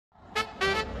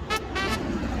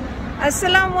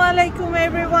Assalamualaikum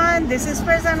everyone. This is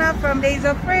Farzana from Days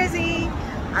of Crazy.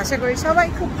 আশা করি সবাই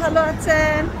খুব ভালো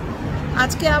আছেন।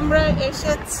 আজকে আমরা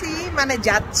এসেছি মানে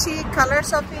যাচ্ছি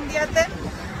কালার্স অফ ইন্ডিয়াতে।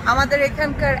 আমাদের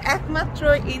এখানকার একমাত্র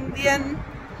ইন্ডিয়ান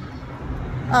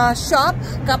শপ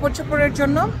কাপড় চোপড়ের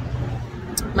জন্য,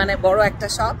 মানে বড় একটা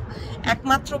শপ।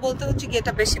 একমাত্র বলতে হচ্ছে কি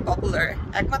এটা বেশি পপুলার,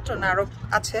 একমাত্র না আরো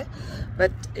আছে,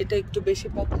 বাট এটা একটু বেশি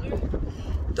পপুলার।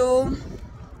 তো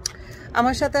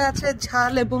আমার সাথে আছে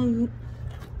ঝাল এবং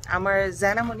আমার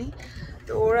জানামণি।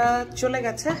 তো ওরা চলে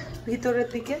গেছে ভিতরের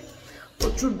দিকে,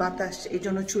 প্রচুর বাতাস, এই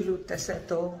জন্য চুল উঠতেছে।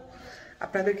 তো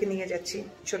আপনাদেরকে নিয়ে যাচ্ছি,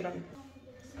 চলুন।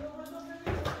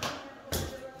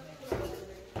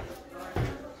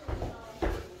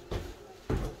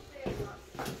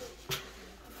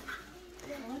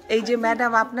 এই যে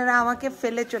ম্যাডাম, আপনারা আমাকে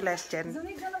ফেলে চলে আসছেন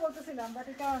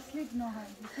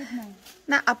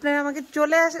না, আপনারা আমাকে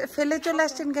ফেলে চলে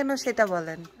আসছেন কেন সেটা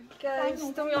বলেন।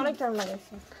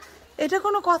 এটা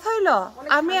কোনো কথা হইলো?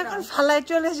 আমি এখন ফালায়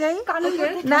চলে যাই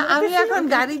না, আমি এখন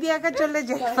গাড়ি দিয়ে একা চলে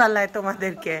যাই ফালায়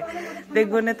তোমাদেরকে,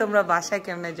 দেখবো না তোমরা বাসায়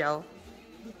কেমনে যাও।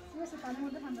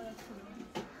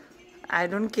 আই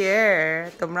ডোন্ট কেয়ার,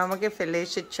 তোমরা আমাকে ফেলে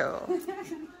এসেছো।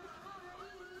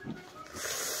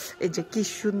 এই যে কি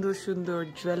সুন্দর সুন্দর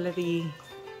জুয়েলারি,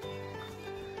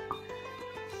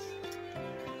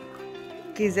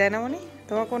 কি জানো মানে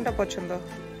তোমার কোনটা পছন্দ?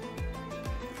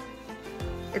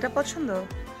 এটা পছন্দ?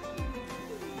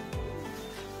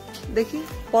 দেখি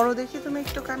পরো, দেখি তুমি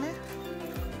একটু কানে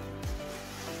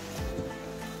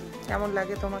কেমন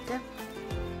লাগে তোমাকে।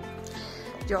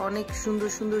 যে অনেক সুন্দর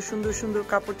সুন্দর সুন্দর সুন্দর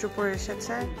কাপড় চোপড়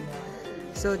এসেছে।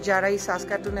 সো যারা এই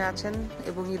সাসকাটুনে আছেন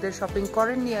এবং ঈদের শপিং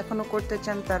করেননি, এখনো করতে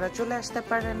চান, তারা চলে আসতে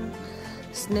পারেন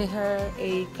স্নেহার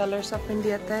এই কালার্স অফ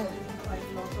ইন্ডিয়াতে।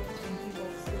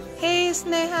 হে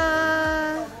স্নেহা,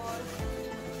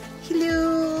 হ্যালো।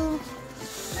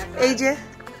 এই যে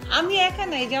আমি একা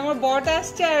নাই, যে আমার বরটা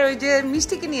আসছে আর ওই যে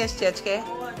মিষ্টিকে নিয়ে আসছে আজকে।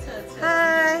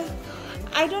 High,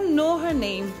 I don't know her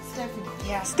name.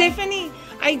 Stephanie.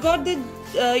 I got the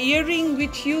earring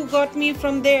which you got me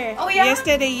from there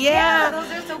yesterday. Yeah,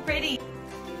 those are so pretty.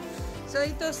 So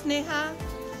ito Sneha,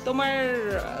 তোমার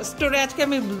স্টোরে আজকে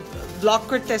আমি ব্লগ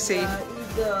করতেছি।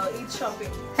 Eid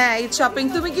shopping. হ্যাঁ, ঈদ শপিং।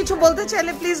 তুমি কিছু বলতে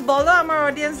চাইলে প্লিজ বলো আমার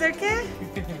অডিয়েন্সদেরকে।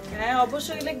 Yeah,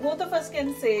 obviously, like both of us can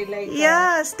say, like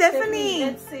Stephanie,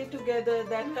 let's say together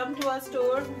that come to our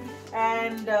store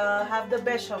and have the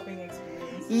best shopping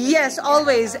experience. Yes,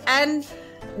 always. And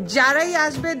jarai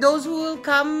asbe, those who will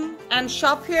come and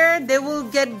shop here, they will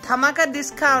get dhamaka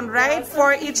discount, right? For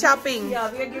each shopping.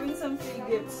 Yeah, we are giving some free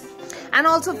gifts. And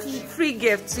also free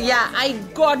gifts. Yeah, I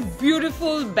got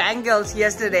beautiful bangles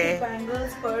yesterday.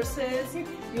 Bangles, purses,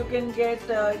 you can get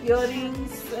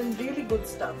earrings and really good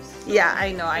stuff. Yeah, I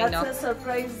know. That's a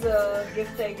surprise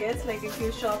gift, I guess. Like if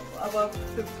you shop above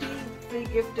 50, free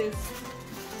gift is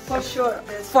for sure.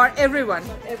 For everyone.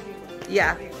 For everyone.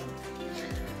 Yeah. Everyone.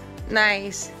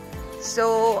 Nice. So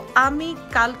আমি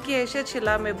কালকে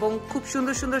এসেছিলাম এবং খুব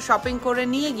সুন্দর সুন্দর shopping করে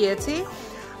নিয়ে গিয়েছি,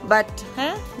 বাট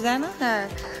হ্যাঁ জানো, হ্যাঁ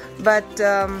বাট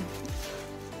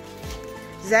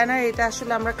জানার এটা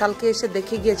আসলে আমরা কালকে এসে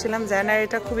দেখে গিয়েছিলাম, জানার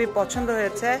এটা খুবই পছন্দ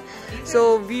হয়েছে। সো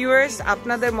ভিউয়ার্স,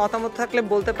 আপনাদের মতামত থাকলে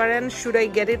বলতে পারেন, should I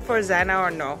get it for জানা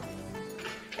অর নো।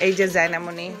 এই যে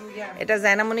জায়নামণি, এটা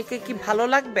জায়নামণিকে কি ভালো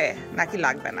লাগবে নাকি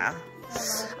লাগবে না?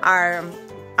 আর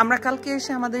আমরা কালকে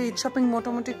এসে আমাদের ঈদ শপিং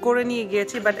মোটামুটি করে নিয়ে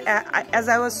গিয়েছি, but as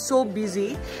I was so busy,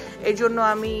 এই জন্য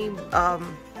আমি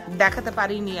দেখাতে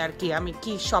পারিনি আর কি আমি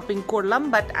কি শপিং করলাম।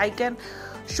 But I can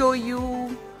show you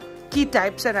কি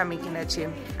টাইপসের আমি কিনেছি।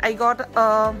 I got a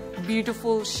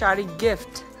beautiful sari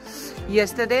gift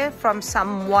yesterday from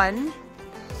someone,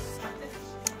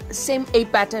 same এই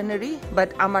প্যাটার্নেরই, বাট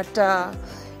আমারটা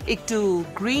একটু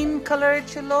গ্রিন কালারের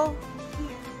ছিল,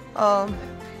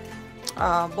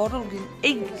 bottle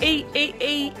green,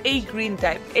 a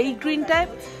green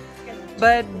type,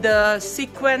 but the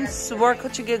sequence work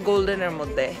হচ্ছে গিয়ে গোল্ডেন এর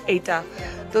মধ্যে এইটা।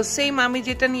 তো সেম আমি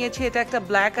যেটা নিয়েছি, এটা একটা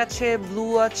ব্ল্যাক আছে, ব্লু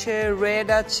আছে, রেড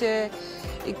আছে,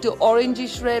 একটু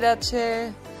অরেঞ্জিশ রেড আছে,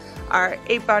 আর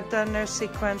এই প্যাটার্নের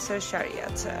সিকোয়েন্সের শাড়ি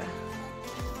আছে।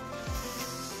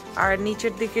 আর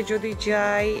নিচের দিকে যদি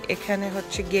যাই, এখানে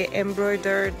হচ্ছে গিয়ে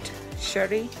এমব্রয়ডার্ড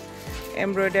শাড়ি,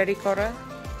 এমব্রয়ডারি করা,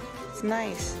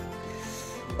 নাইস।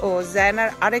 ও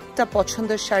জানার আরেকটা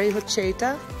পছন্দের শাড়ি হচ্ছে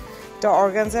এটা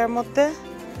অর্গানজার মধ্যে।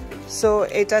 সো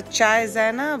এটা চায়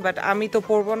জানা, বাট আমি তো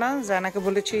পরবো না, জানাকে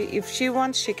বলেছি if she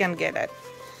wants she can get it.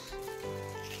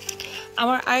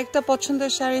 আমার আরেকটা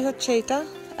পছন্দের শাড়ি হচ্ছে এটা,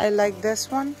 I like this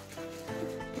one,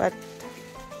 but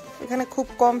এখানে খুব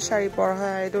কম শাড়ি পরা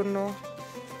হয়, আই ডোন্ট নো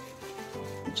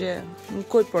যে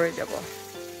কই পরে যাব।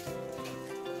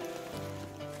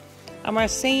 আমার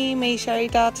সেম এই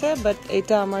শাড়িটা আছে, বাট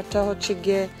এটা আমারটা হচ্ছে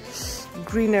গিয়ে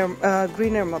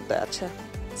গ্রিনের মধ্যে আছে,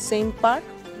 সেম পার্ট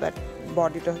বাট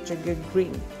বডিটা হচ্ছে গিয়ে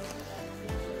গ্রিন।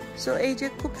 সো এই যে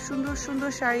খুব সুন্দর সুন্দর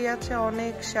শাড়ি আছে,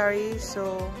 অনেক শাড়ি। সো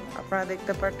আপনারা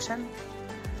দেখতে পাচ্ছেন,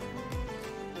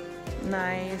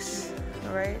 নাইস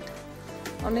রাইট,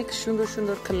 অনেক সুন্দর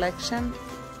সুন্দর কালেকশন।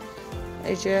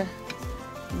 এই যে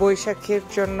বৈশাখীর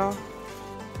জন্য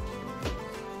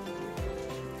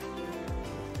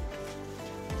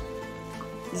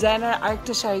জায়নার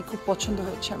আরেকটা শাড়ি খুব পছন্দ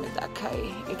হয়েছে, আমি দেখাই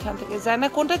এখান থেকে। জায়না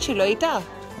কোনটা ছিল এটা?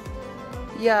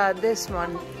 Yeah this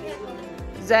one.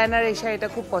 জায়নার এই শাড়িটা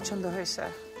খুব পছন্দ হয়েছে।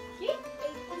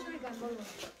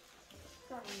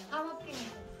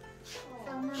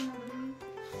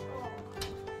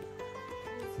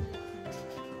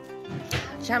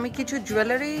 আমি কিছু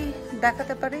জুয়েলারি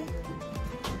দেখাতে পারি।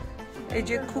 এই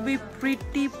যে খুবই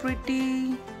প্রিটি প্রিটি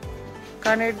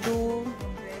কানের দুল,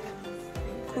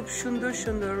 খুব সুন্দর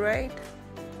সুন্দর, রাইট?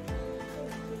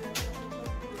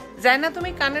 জায়না তুমি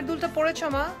কানের দুলটা পরেছো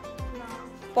মা?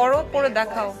 পরো, পরে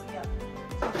দেখাও।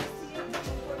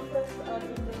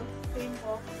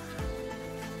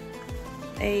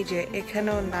 এই যে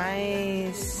এখানেও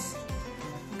নাইস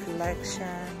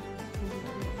কালেকশন,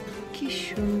 কি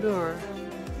সুন্দর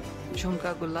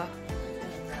ঝুমকাগুলা,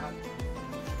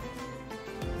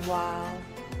 ওয়াও।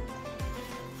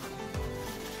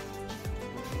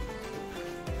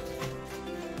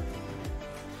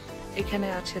 এখানে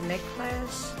আছে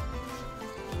নেকলেস,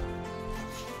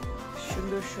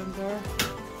 সুন্দর সুন্দর,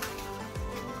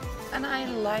 and I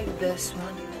like this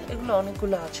one. এগুলো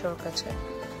অনেকগুলো আছে ওর কাছে।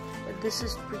 This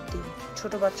is pretty,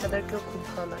 ছোট বাচ্চাদেরকেও খুব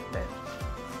ভালো লাগবে।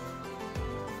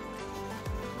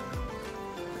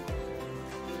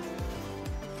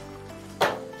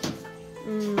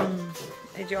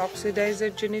 এই যে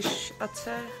অক্সিডাইজার জিনিস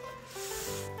আছে,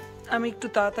 আমি একটু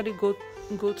তাড়াতাড়ি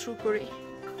গো থ্রু করি।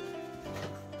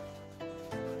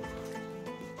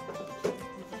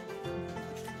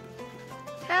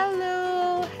 Hello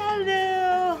hello.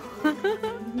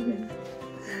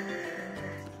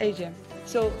 এই যে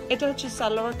সো এটা হচ্ছে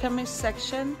সালোয়ার কামিজ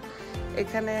সেকশন।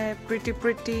 এখানে প্রিটি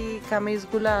প্রিটি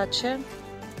কামিজগুলো আছে।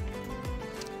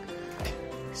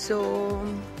 সো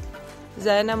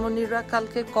জায়না মনিরা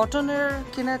কালকে কটনের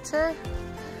কিনেছে।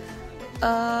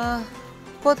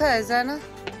 কোথায় জায়না?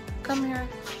 কাম হিয়ার,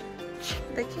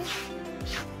 দেখি।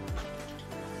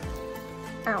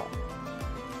 আও,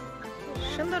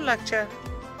 সুন্দর লাগছে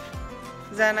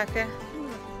জায়নাকে।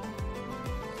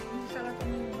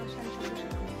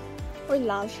 ওই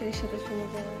লাল শাড়ির সাথে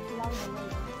সুন্দর।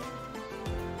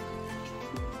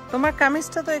 তোমার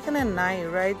কামিজটা তো এখানে নাই,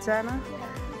 রাইট জায়না?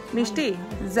 মিষ্টি,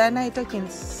 জায়না এটা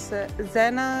কিনছে।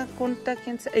 জায়না কোনটা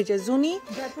কিনছে? এই যে জুনি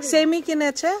সেমি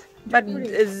কিনেছে, বাট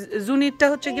জুনিরটা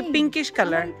হচ্ছে কি পিঙ্কিশ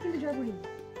কালার,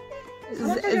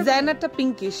 জায়নাটা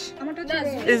পিঙ্কিশ,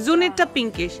 জুনিরটা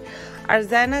পিঙ্কিশ। আর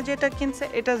জায়না যেটা কিনছে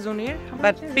এটা জুনির,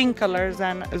 বাট পিঙ্ক কালার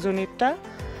জুনিরটা।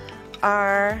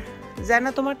 আর জায়না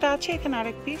তোমারটা আছে এখানে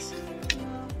আরেক পিস?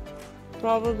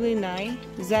 প্রবাবলি নাই।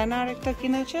 জায়না আরেকটা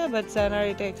কিনেছে, বাট জায়নার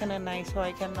এটা এখানে নাই, so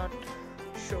I can not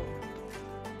show.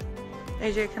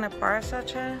 এই যে এখানে পার্স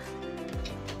আছে।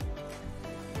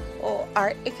 ও আর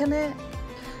এখানে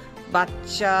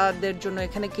বাচ্চাদের জন্য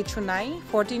এখানে কিছু নাই।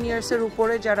 14 ইয়ার্সের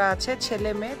উপরে যারা আছে,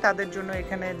 ছেলে মেয়ে, তাদের জন্য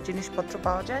এখানে জিনিসপত্র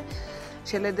পাওয়া যায়।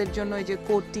 ছেলেদের জন্য এই যে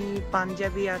কোটি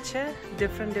পাঞ্জাবি আছে,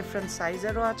 ডিফারেন্ট ডিফারেন্ট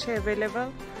সাইজেরও আছে অ্যাভেলেবল।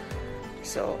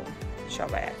 সো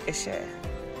সবাই এসে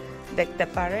দেখতে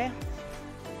পারে।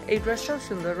 এই ড্রেসটাও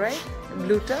সুন্দর, রাইট?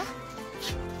 ব্লুটা।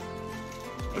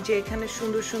 এই যে এখানে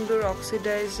সুন্দর সুন্দর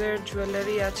অক্সিডাইজার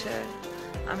জুয়েলারি আছে।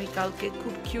 আমি কালকে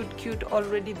খুব কিউট কিউট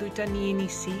অলরেডি দুইটা নিয়ে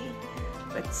নিছি,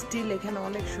 বাট স্টিল এখানে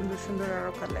অনেক সুন্দর সুন্দর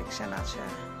আরো কালেকশন আছে।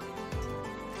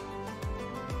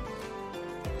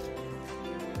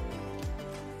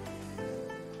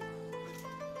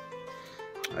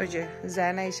 ওই যে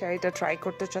জায়না এই শাড়িটা ট্রাই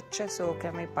করতে চাচ্ছে, সো ওকে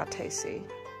আমি পাঠাইছি,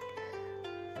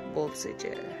 বলছি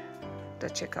যে এটা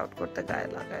চেক আউট করতে, গায়ে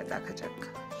লাগায় দেখা যাক।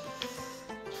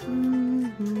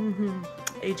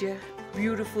 এই যে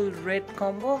beautiful red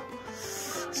combo.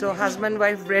 So husband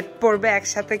wife red পরবে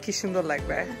একসাথে, কি সুন্দর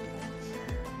লাগবে।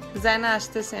 জায়না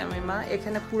আসতেছে আমি মা।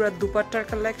 এখানে পুরো দুপাট্টার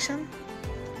কালেকশন,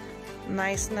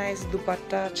 নাইস নাইস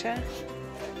দুপাট্টা আছে,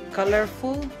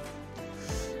 কালারফুল।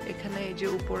 এখানে এই যে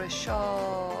উপরে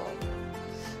সব,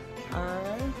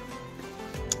 আর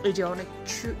এই যে অনেক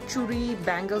চুড়ি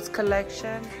ব্যাঙ্গলস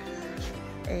কালেকশন।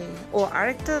 এই ও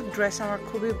আরেকটা ড্রেস আমার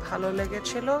খুবই ভালো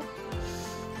লেগেছিল,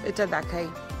 এটা দেখাই।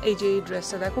 এই যে এই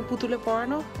ড্রেসটা দেখো, পুতুলে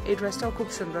পরানো, এই ড্রেসটাও খুব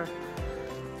সুন্দর।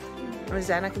 আমি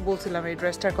জায়নাকে বলছিলাম এই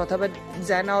ড্রেসটার কথা, বাট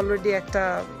জায়না অলরেডি একটা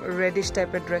রেডিশ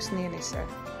টাইপের ড্রেস নিয়ে নিছে।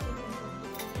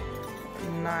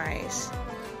 নাইস।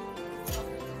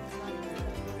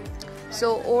 সো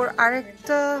ওর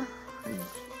আরেকটা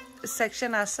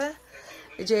সেকশন আছে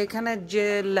যে এখানে যে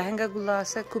লেহেঙ্গাগুলো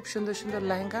আছে, খুব সুন্দর সুন্দর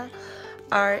লেহেঙ্গা।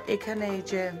 আর এখানে এই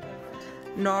যে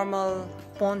নর্মাল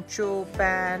পঞ্চো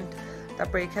প্যান্ট,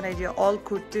 তারপর এখানে যে all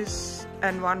kurtis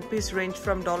and one piece range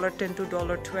from $10 to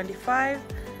 $25।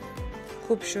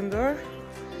 খুব সুন্দর।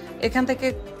 এখান থেকে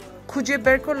খুঁজে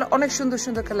বের করলে অনেক সুন্দর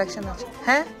সুন্দর কালেকশন আছে।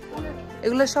 হ্যাঁ,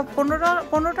 এগুলো সব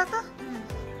 15 টাকা।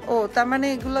 ও, তার মানে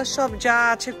এগুলো সব যা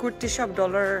আছে কুর্তি সব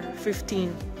 $15।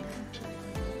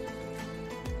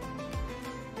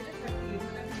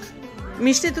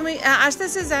 মিষ্টি, তুমি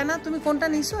আসতেছে যায় না, তুমি কোনটা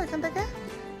নিছো এখান থেকে?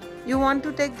 You want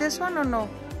to take this one or no?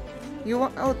 You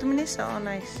ও, তুমি নিছো? ও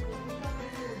নাইস।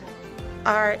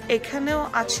 আর এখানেও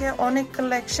আছে অনেক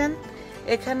কালেকশন।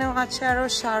 এখানেও আছে আরো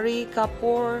শাড়ি,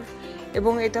 কাপড়,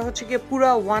 এবং এটা হচ্ছে কি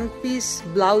পুরা ওয়ান পিস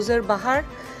ব্লাউজের বাহার।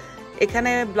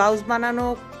 এখানে ব্লাউজ বানানো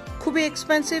খুবই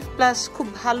এক্সপেন্সিভ, প্লাস খুব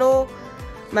ভালো,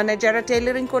 মানে যারা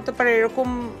টেইলারিং করতে পারে এরকম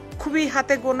খুবই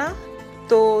হাতে গোনা।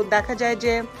 তো দেখা যায়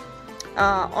যে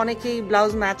অনেকেই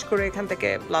ব্লাউজ ম্যাচ করে এখান থেকে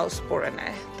ব্লাউজ পরে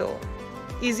নেয়, তো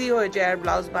ইজি হয়ে যায়, আর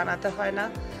ব্লাউজ বানাতে হয় না।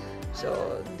 So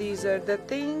these are the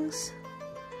things.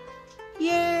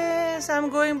 Yes, I am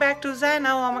going back to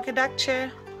জায়নাও, আমাকে ডাকছে।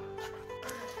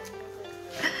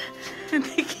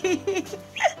 দেখি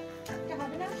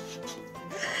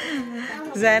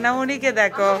জায়নামণিকে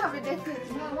দেখো।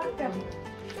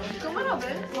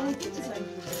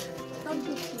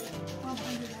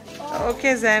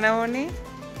 ওকে জায়নামণি,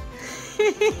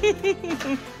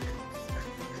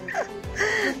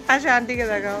 আচ্ছা আন্টিকে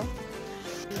দেখাও।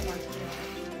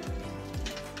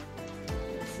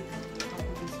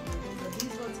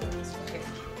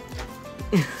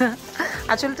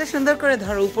 আঁচলটা সুন্দর করে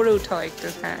ধরো, উপরে উঠাও একটু।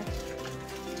 হ্যাঁ,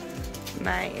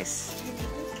 নাইস।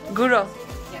 ঘুরো,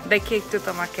 দেখি একটু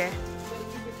তোমাকে।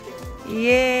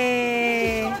 ইয়ে,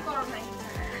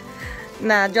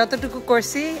 না যতটুকু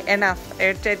করছি এনাফ,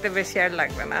 এর চাইতে বেশি আর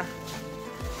লাগবে না।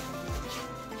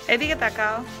 এদিকে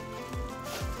তাকাও।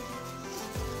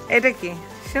 এটা কি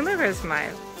সুন্দর করে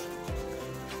স্মাইল।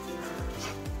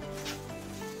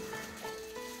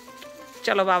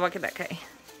 চলো বাবাকে দেখাই।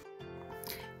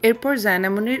 এরপর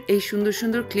জায়নামণির এই সুন্দর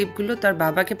সুন্দর ক্লিপগুলো তার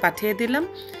বাবাকে পাঠিয়ে দিলাম,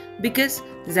 বিকজ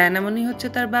জায়নামণি হচ্ছে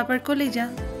তার বাবার কলিজা।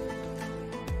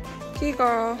 কি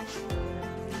করো?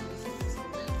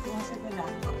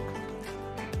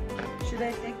 Should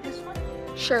I take this one?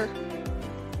 Sure.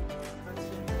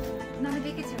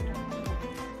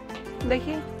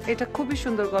 দেখি, এটা খুবই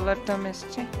সুন্দর, গলারটা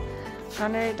মেসছে,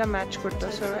 মানে এটা ম্যাচ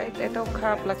করতেছে, রাইট? এটাও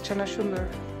খারাপ লাগছে না, সুন্দর।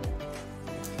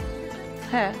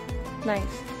 হ্যাঁ,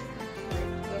 নাইস।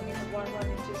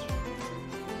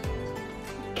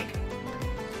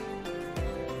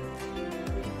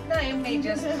 না এমনি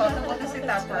জাস্ট কথা বলতেছে,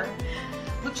 তারপর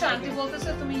বুঝছো আন্টি বলতেছে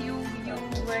তুমি ইউ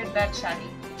ওয়্যার দ্যাট শাড়ি,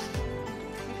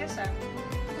 ঠিক আছে?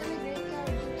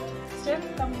 Steph,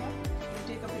 come here. We'll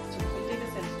take a picture. We'll take a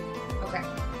selfie. Okay.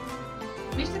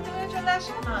 মিষ্টি, তুমি চলে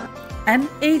আসো। And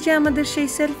এই যে আমাদের সেই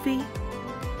সেলফি।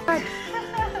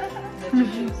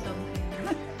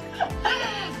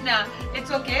 না,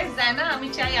 ইটস ওকে জানা, আমি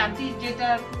চাই আন্টি যেটা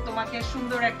তোমাকে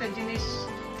সুন্দর একটা জিনিস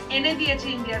এনে দিয়েছে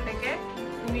ইন্ডিয়া থেকে,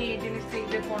 তুমি এই জিনিসটা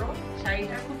ঈদে পরো,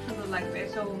 শাড়িটা খুব সুন্দর লাগবে।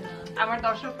 সো আমার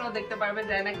দর্শকরাও দেখতে পারবে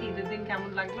জানা কি ঈদের দিন কেমন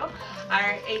লাগলো। আর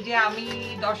এই যে আমি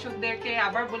দর্শকদেরকে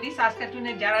আবার বলি,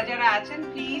 সাসকাটুনে যারা যারা আছেন,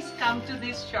 please come to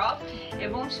this shop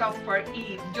এবং শপ ফর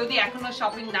ঈদ, যদি এখনো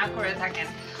শপিং না করে থাকেন।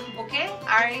 ওকে,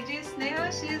 আর এই যে Sneha,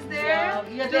 she is there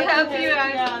to help you.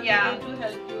 Yeah, to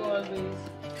help you always.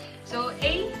 So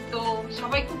এই তো,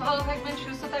 সবাই খুব ভালো থাকবেন,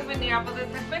 সুস্থ থাকবেন, নিরাপদে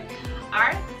থাকবেন,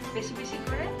 আর বেশি বেশি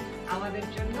করে আমাদের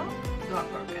জন্য দোয়া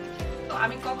করবেন। তো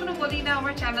আমি কখনো বলি না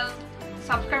আমার চ্যানেল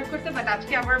সাবস্ক্রাইব করতে, বাট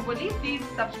আজকে আবার বলি, please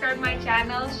subscribe my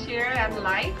channel, share and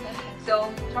like. So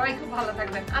সবাই খুব ভালো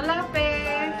থাকবেন। আল্লাহ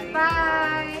হাফেজ,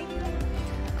 বাই।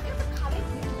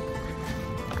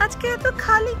 আজকে এত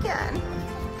খালি কেন?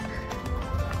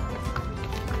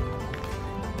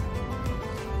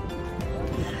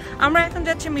 আমরা এখন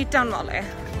যাচ্ছি মিড টাউন মলে।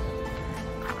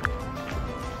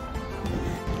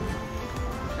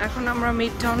 এখন আমরা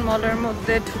মিড টাউন মলের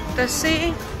মধ্যে ঢুকতেছি।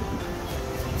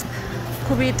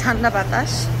 খুবই ঠান্ডা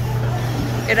বাতাস,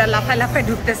 এরা লাফায় লাফায়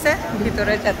ঢুকতেছে,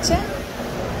 ভিতরে যাচ্ছে।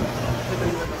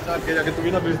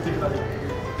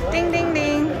 Ding ding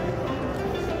ding.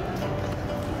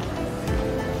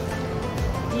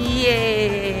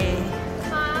 Yay!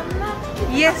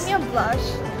 Yes. Give me a blush.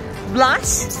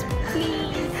 Blush?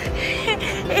 Please.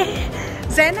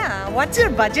 Zaina, what's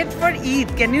your budget for Eid?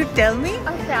 Can you tell me?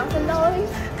 $1,000.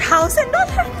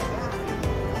 $1,000?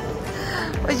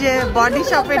 ওই যে বডি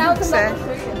শপে ঢুকছে।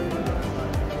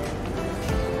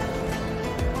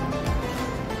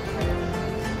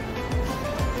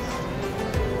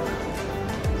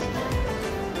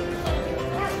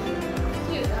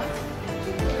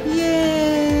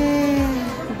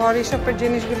 বডি শপের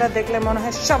জিনিসগুলো দেখলে মনে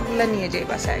হয় সবগুলো নিয়ে যাই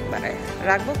বাসায় একবারে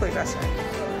রাখবো কই বাসায়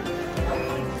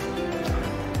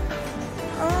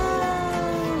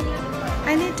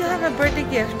I need to have a birthday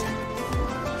gift.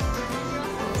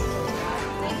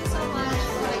 Thank you so much.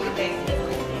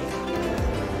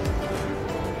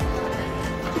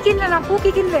 কি কিনলেন আপু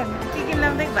কি কিনলেন কি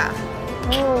কিনলাম দেখবা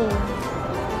ও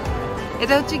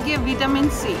এটা হচ্ছে গিয়ে ভিটামিন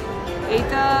সি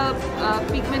এইটা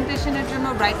পিগমেন্টেশনের জন্য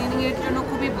ব্রাইটেনিং এর জন্য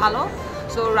খুবই ভালো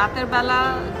সো রাতের বেলা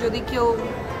যদি কেউ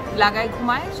লাগায়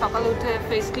ঘুমায় সকালে উঠে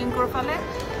ফেস ক্লিন করে ফেলে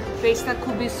ফেসটা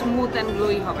খুবই স্মুথ অ্যান্ড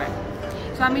গ্লোই হবে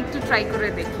সো আমি একটু ট্রাই করে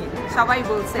দেখি সবাই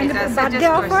বলছে এটা সাজেস্ট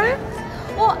করছে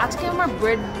ও আজকে আমার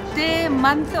বার্থডে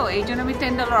মান্থ তো এই জন্য আমি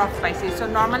 $10 অফ পাইছি সো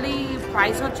নর্মালি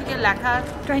প্রাইস হচ্ছে কি লেখা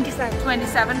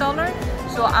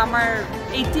 $27 সো আমার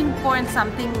 18 পয়েন্ট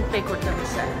সামথিং পে করতে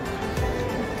হয়েছে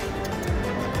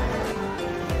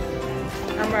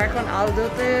আমরা এখন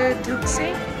আলদোতে ঢুকছি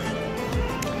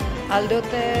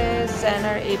আলদোতে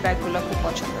জেনার এই ব্যাগগুলো খুব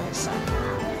পছন্দ হয়েছে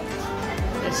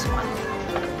দিস ওয়ান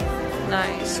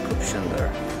নাইস খুব সুন্দর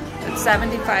It's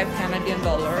 $75 Canadian.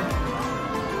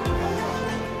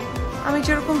 আমি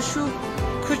যেরকম শু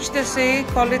খুঁজতেছি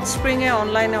কলেজ স্প্রিং এ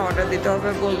অনলাইনে অর্ডার দিতে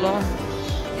হবে বললো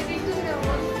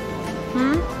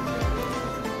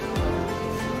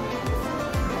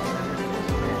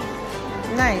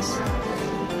নাইস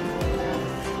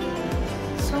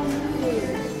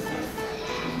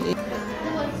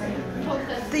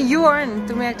You earn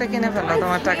তুমি একটা কিনে ফেলো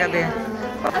তোমার টাকা দিয়ে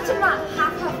আচ্ছা মা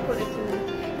হাফ হাফ করে কিনি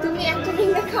তুমি একটা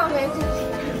কিনে খাবে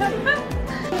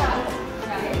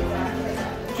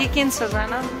কি কিনছো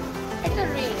জানা একটা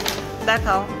রিং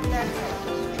দেখাও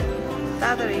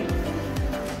তাড়াতাড়ি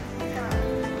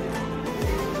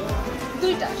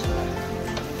দুইটা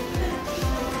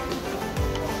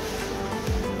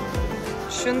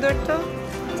সুন্দর তো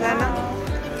জানা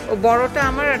ও বড়টা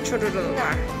আমার আর ছোটটা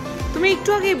তোমার তুমি একটু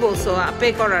আগেই বলছো পে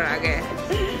করার আগে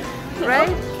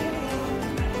রাইট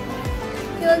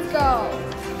Let's go.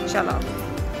 চলো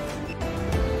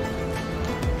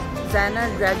জানার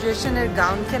গ্র্যাজুয়েশনের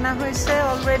গাউন কেনা হয়েছে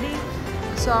অলরেডি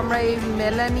সো আমরা এই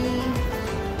মেলানি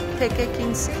থেকে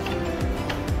কিনছি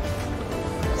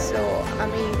সো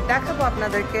আমি দেখাবো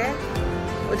আপনাদেরকে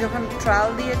ও যখন ট্রায়াল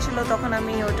দিয়েছিল তখন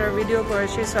আমি ওটার ভিডিও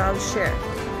করেছি সো আল শেয়ার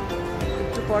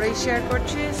একটু পরেই শেয়ার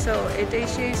করছি সো এটাই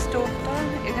সেই স্টোরটা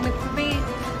এখানে খুবই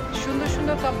সুন্দর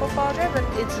সুন্দর কাপড় পাওয়া যায় but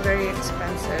it's very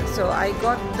expensive so I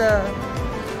got the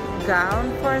gown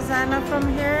for Zana from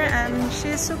here and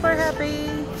she's super happy.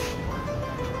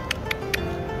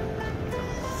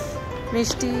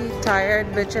 Mishti tired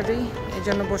বেচারি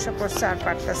এজন্য বসে পড়ছে আর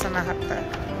পারতেছে না হাঁটতে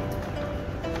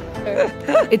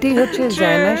এটাই হচ্ছে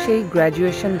জানা সেই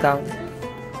গ্র্যাজুয়েশন গাউন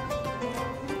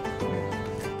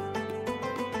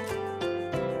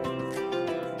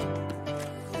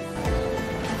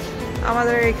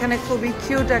আমাদের এখানে খুবই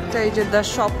কিউট একটা এই যে দ্য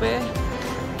শপে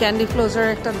ক্যান্ডি ফ্লোজের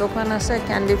একটা দোকান আছে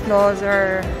ক্যান্ডি ফ্লোজ আর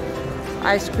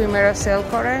আইসক্রিমেরা সেল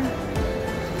করে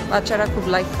বাচ্চারা খুব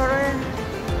লাইক করে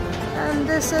অ্যান্ড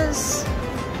দিস ইজ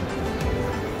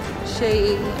সেই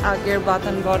আগের বাথ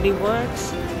অ্যান্ড বডি ওয়ার্কস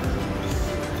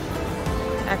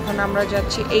এখন আমরা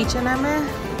যাচ্ছি H&M এ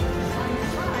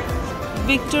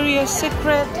ভিক্টোরিয়াস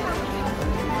সিক্রেট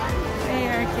এই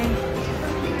আর কি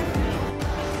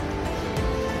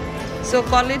সো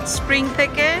কলেজ স্প্রিং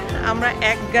থেকে আমরা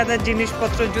এক গাদা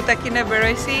জিনিসপত্র জুতা কিনে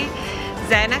বেরোইছি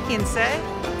জায়না কিনছে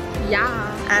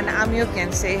অ্যান্ড আমিও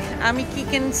কিনছি আমি কি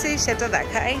কিনছি সেটা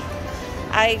দেখাই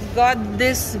I got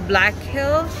this black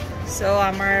hill so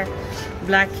আমার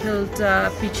ব্ল্যাক হিলটা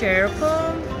পিছে এরকম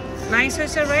নাইস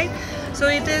হয়েছে right so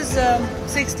it is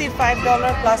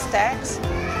 $65 plus tax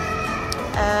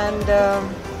and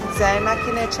জায়না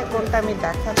কিনেছে কোনটা আমি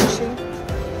দেখাচ্ছি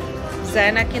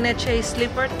জায়না কিনেছে এই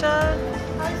স্লিপারটা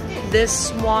দিস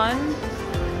ওয়ান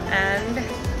অ্যান্ড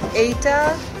এইটা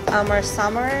আমার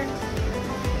সামার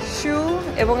শু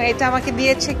এবং এটা আমাকে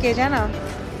দিয়েছে কে জানো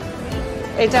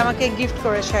এটা আমাকে গিফট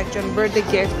করেছে একজন birthday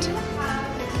gift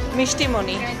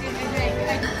মিষ্টিমণি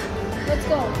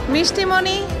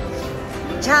মিষ্টিমণি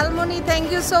ঝালমণি thank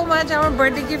you so much আমার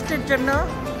বার্থডে গিফটের জন্য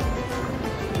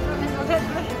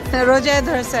রোজায়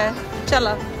ধরছে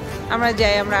চলো আমরা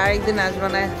যাই আমরা আরেকদিন আসবো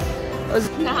না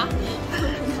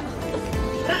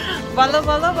বলো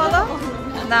বলো বলো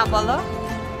না বলো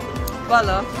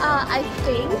বলো I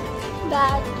think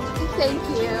that thank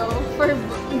you for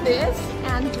this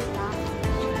and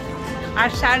R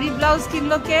sari blouse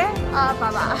কিনলো কে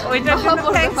বাবা ওইটার জন্য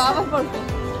থ্যাঙ্কস বাবা পড়বে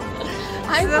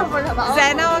আমি পড়বো না বাবা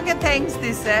জানা ওকে থ্যাঙ্কস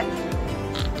দিছে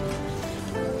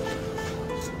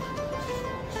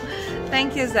থ্যাংক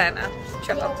ইউ জানা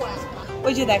চলো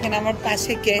ওই যে দেখেন আমার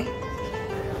পাশে কে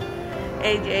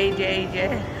এই যে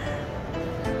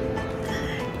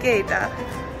কে এটা?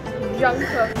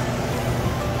 Junker.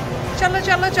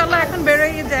 চলো এখন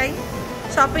বেরোয় যাই।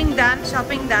 শপিং ডান।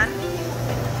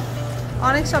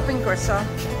 অনেক শপিং করছো,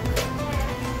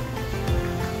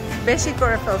 বেশি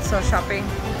করে ফেলছো শপিং।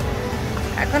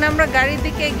 এখন আমরা গাড়ির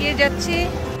দিকে এগিয়ে যাচ্ছি।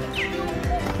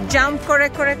 জাম্প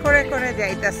করে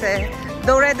যাইতেছে,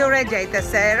 দৌড়ে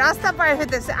যাইতেছে, রাস্তা পার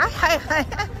হইতেছে। হায়